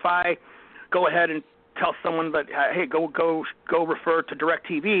different than if I go ahead and tell someone that, hey, go refer to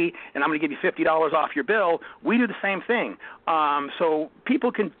DirecTV, and I'm going to give you $50 off your bill. We do the same thing. So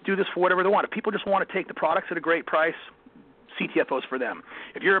people can do this for whatever they want. If people just want to take the products at a great price, CTFO's for them.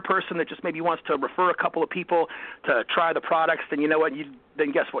 If you're a person that just maybe wants to refer a couple of people to try the products, then you know what?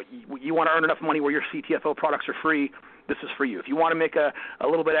 Then guess what? You want to earn enough money where your CTFO products are free. This is for you. If you want to make a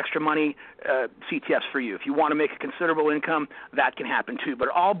little bit extra money, CTF's for you. If you want to make a considerable income, that can happen too. But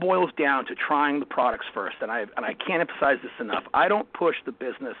it all boils down to trying the products first. And I can't emphasize this enough. I don't push the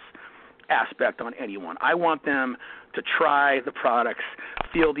business aspect on anyone. I want them to try the products,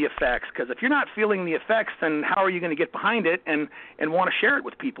 feel the effects, because if you're not feeling the effects, then how are you going to get behind it and want to share it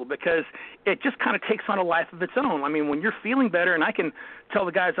with people? Because it just kind of takes on a life of its own. I mean, when you're feeling better, and I can tell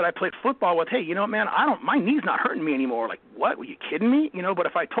the guys that I played football with, hey, you know what, man, my knee's not hurting me anymore. Like, what? Were you kidding me? You know, but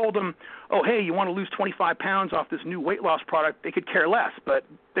if I told them, oh, hey, you want to lose 25 pounds off this new weight loss product, they could care less, but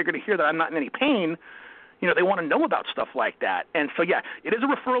they're going to hear that I'm not in any pain. You know, they want to know about stuff like that. And so, yeah, it is a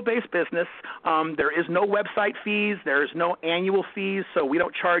referral-based business. There is no website fees. There's no annual fees, so we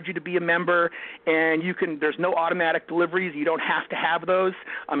don't charge you to be a member. And there's no automatic deliveries. You don't have to have those.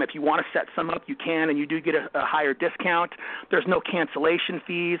 If you want to set some up, you can, and you do get a higher discount. There's no cancellation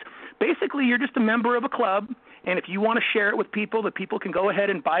fees. Basically, you're just a member of a club, And if you want to share it with people, the people can go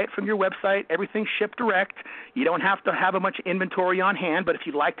ahead and buy it from your website. Everything's shipped direct. You don't have to have a much inventory on hand, but if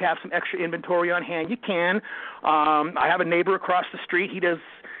you'd like to have some extra inventory on hand, you can. I have a neighbor across the street. He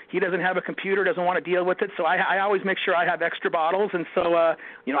doesn't have a computer, doesn't want to deal with it, so I always make sure I have extra bottles. And so,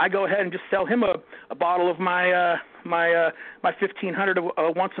 I go ahead and just sell him a bottle of my 1,500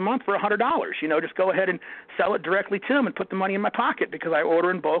 once a month for $100. Just go ahead and sell it directly to him and put the money in my pocket because I order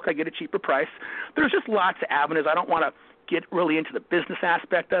in bulk. I get a cheaper price. There's just lots of avenues. I don't want to get really into the business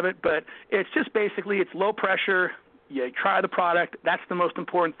aspect of it, but it's just basically it's low pressure. You try the product. That's the most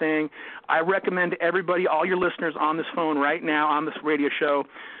important thing. I recommend to everybody, all your listeners on this phone right now on this radio show,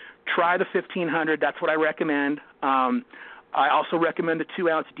 try the 1,500. That's what I recommend. I also recommend the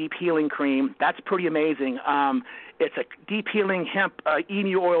 2-ounce deep healing cream. That's pretty amazing. It's a deep healing hemp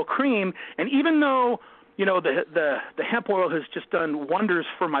emu oil cream, and even though the hemp oil has just done wonders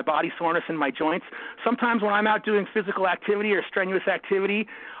for my body soreness and my joints, sometimes when I'm out doing physical activity or strenuous activity,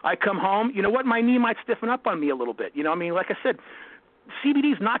 I come home, my knee might stiffen up on me a little bit. Like I said,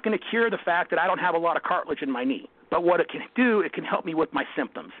 CBD is not going to cure the fact that I don't have a lot of cartilage in my knee. But what it can do, it can help me with my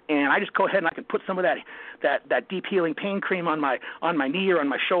symptoms. And I just go ahead and I can put some of that deep healing pain cream on my knee or on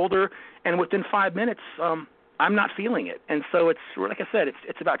my shoulder, and within 5 minutes, I'm not feeling it. And so it's like I said,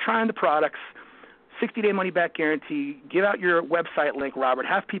 it's about trying the products. 60-day money-back guarantee. Give out your website link, Robert.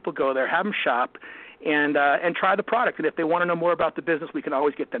 Have people go there, have them shop, and try the product. And if they want to know more about the business, we can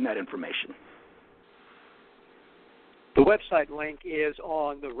always get them that information. The website link is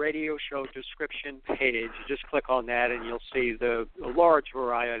on the radio show description page. You just click on that, and you'll see the large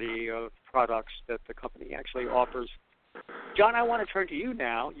variety of products that the company actually offers. John, I want to turn to you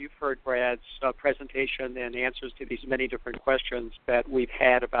now. You've heard Brad's presentation and answers to these many different questions that we've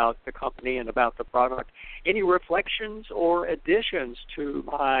had about the company and about the product. Any reflections or additions to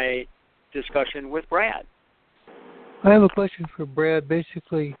my discussion with Brad? I have a question for Brad.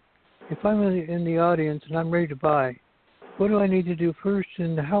 Basically, if I'm in the audience and I'm ready to buy, what do I need to do first,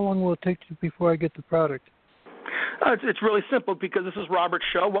 and how long will it take before I get the product? It's really simple because this is Robert's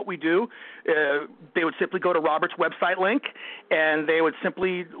show. What we do, they would simply go to Robert's website link, and they would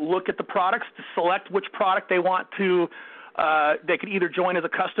simply look at the products to select which product they want to. They could either join as a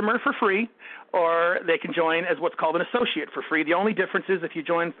customer for free, or they can join as what's called an associate for free. The only difference is if you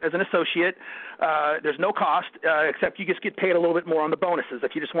join as an associate, there's no cost, except you just get paid a little bit more on the bonuses.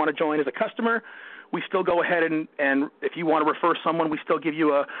 If you just want to join as a customer, we still go ahead and if you want to refer someone, we still give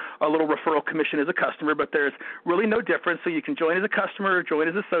you a little referral commission as a customer, but there's really no difference. So you can join as a customer or join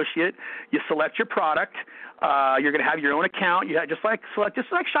as an associate. You select your product. You're going to have your own account. You have just like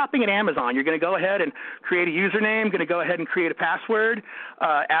shopping at Amazon. You're going to go ahead and create a username, going to go ahead and create a password,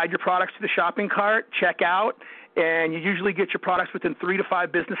 add your products to the shopping cart, check out, and you usually get your products within 3 to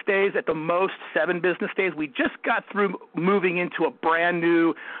 5 business days, at the most 7 business days. We just got through moving into a brand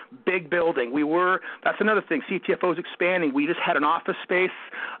new big building. That's another thing. CTFO is expanding. We just had an office space,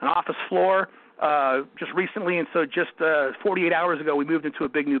 an office floor just recently, and so just 48 hours ago we moved into a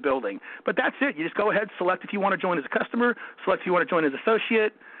big new building. But that's it. You just go ahead, select if you want to join as a customer, select if you want to join as an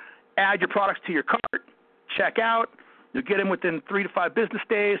associate, add your products to your cart, check out. You'll get them within 3 to 5 business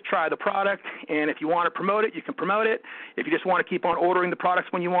days, try the product, and if you want to promote it, you can promote it. If you just want to keep on ordering the products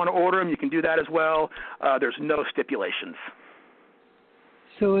when you want to order them, you can do that as well. There's no stipulations.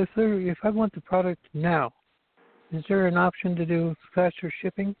 So if I want the product now, is there an option to do faster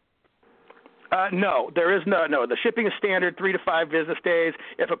shipping? No, there is no. The shipping is standard, 3 to 5 business days.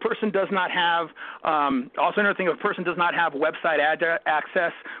 If a person does not have, also another thing, if a person does not have website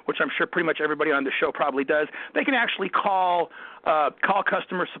access, which I'm sure pretty much everybody on the show probably does, they can actually call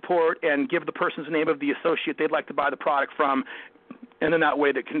customer support and give the person's name of the associate they'd like to buy the product from, and then that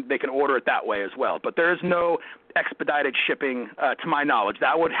way they can order it that way as well. But there is no expedited shipping to my knowledge.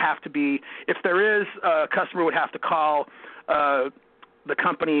 That would have to be, if there is, a customer would have to call the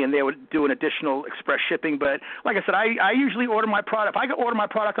company, and they would do an additional express shipping. But like I said, I usually order my product. If I order my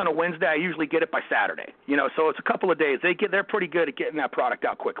product on a Wednesday, I usually get it by Saturday. So it's a couple of days. They're pretty good at getting that product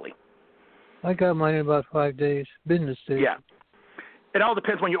out quickly. I got mine in about 5 days, business days. Yeah. It all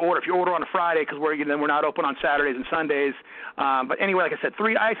depends when you order. If you order on a Friday, because we're not open on Saturdays and Sundays. But anyway, like I said,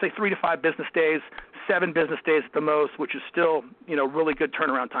 3 to 5 business days, 7 business days at the most, which is still really good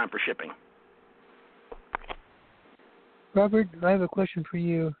turnaround time for shipping. Robert, I have a question for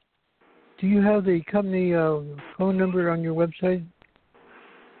you. Do you have the company phone number on your website?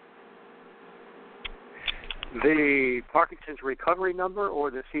 The Parkinson's recovery number or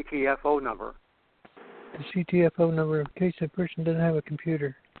the CTFO number? The CTFO number, in case a person doesn't have a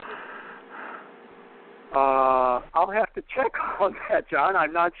computer. I'll have to check on that, John.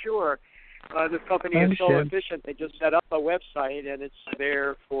 I'm not sure. This company is so efficient, they just set up a website, and it's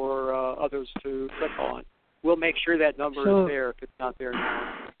there for others to click on. We'll make sure that number is there if it's not there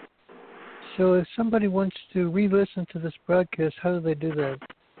now. So if somebody wants to re-listen to this broadcast, how do they do that?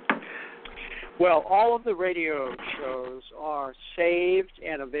 Well, all of the radio shows are saved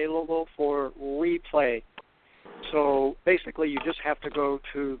and available for replay. So basically you just have to go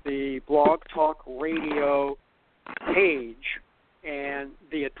to the Blog Talk Radio page, and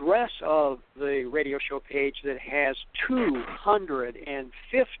the address of the radio show page that has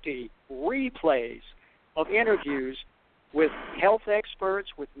 250 replays of interviews with health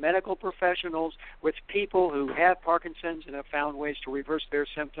experts, with medical professionals, with people who have Parkinson's and have found ways to reverse their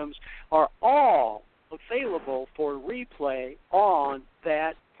symptoms, are all available for replay on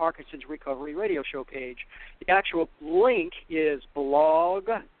that Parkinson's Recovery Radio Show page. The actual link is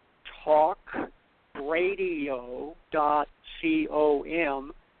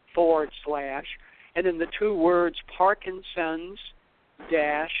blogtalkradio.com/, and then the two words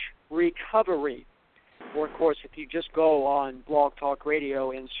Parkinson's-recovery. Or, of course, if you just go on Blog Talk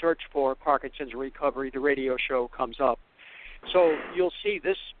Radio and search for Parkinson's Recovery, the radio show comes up. So you'll see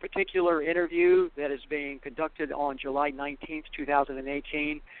this particular interview that is being conducted on July 19th,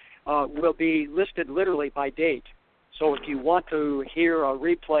 2018, will be listed literally by date. So if you want to hear a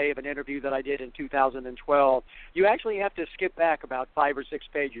replay of an interview that I did in 2012, you actually have to skip back about 5 or 6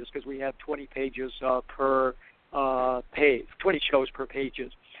 pages because we have 20 pages per page, 20 shows per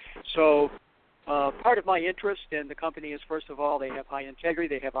pages. So part of my interest in the company is, first of all, they have high integrity,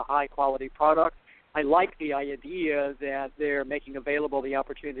 they have a high-quality product. I like the idea that they're making available the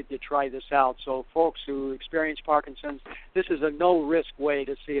opportunity to try this out. So folks who experience Parkinson's, this is a no-risk way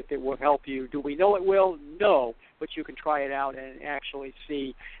to see if it will help you. Do we know it will? No, but you can try it out and actually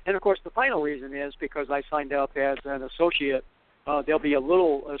see. And, of course, the final reason is because I signed up as an associate, there'll be a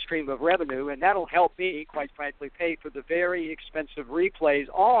little stream of revenue, and that'll help me, quite frankly, pay for the very expensive replays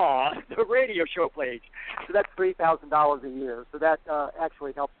on the radio show page. So that's $3,000 a year. So that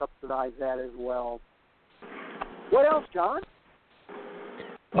actually helps subsidize that as well. What else, John?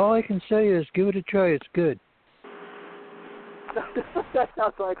 All I can say is give it a try. It's good. That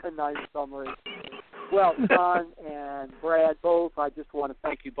sounds like a nice summary. Well, John and Brad, both, I just want to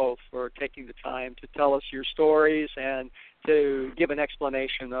thank you both for taking the time to tell us your stories and to give an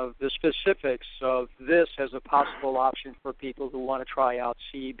explanation of the specifics of this as a possible option for people who want to try out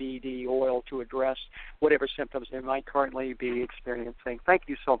CBD oil to address whatever symptoms they might currently be experiencing. Thank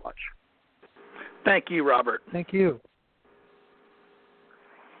you so much. Thank you, Robert. Thank you.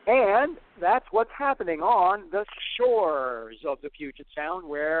 And that's what's happening on the shores of the Puget Sound,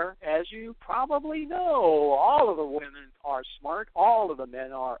 where, as you probably know, all of the women are smart, all of the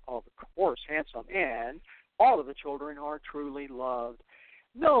men are, of course, handsome, and all of the children are truly loved.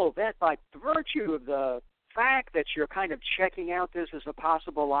 Know that by virtue of the fact that you're kind of checking out this as a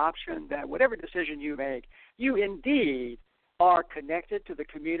possible option, that whatever decision you make, you indeed are connected to the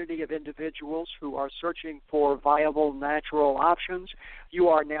community of individuals who are searching for viable natural options. You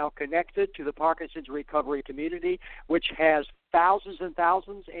are now connected to the Parkinson's recovery community, which has thousands and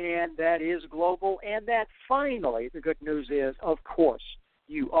thousands, and that is global. And that finally, the good news is, of course,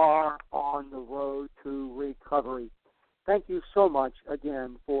 you are on the road to recovery. Thank you so much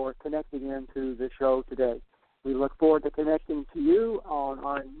again for connecting into the show today. We look forward to connecting to you on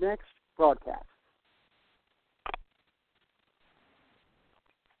our next broadcast.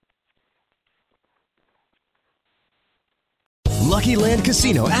 Lucky Land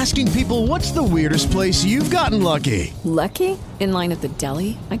Casino, asking people, what's the weirdest place you've gotten lucky? Lucky? In line at the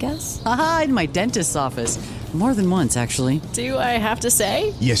deli, I guess? Aha, in my dentist's office. More than once, actually. Do I have to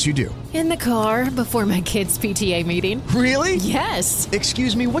say? Yes, you do. In the car before my kids' PTA meeting. Really? Yes.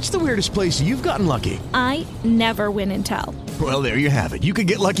 Excuse me, what's the weirdest place you've gotten lucky? I never win and tell. Well, there you have it. You can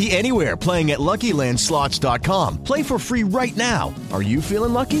get lucky anywhere, playing at LuckyLandSlots.com. Play for free right now. Are you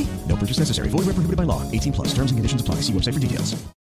feeling lucky? No purchase necessary. Void where prohibited by law. 18+. Terms and conditions apply. See website for details.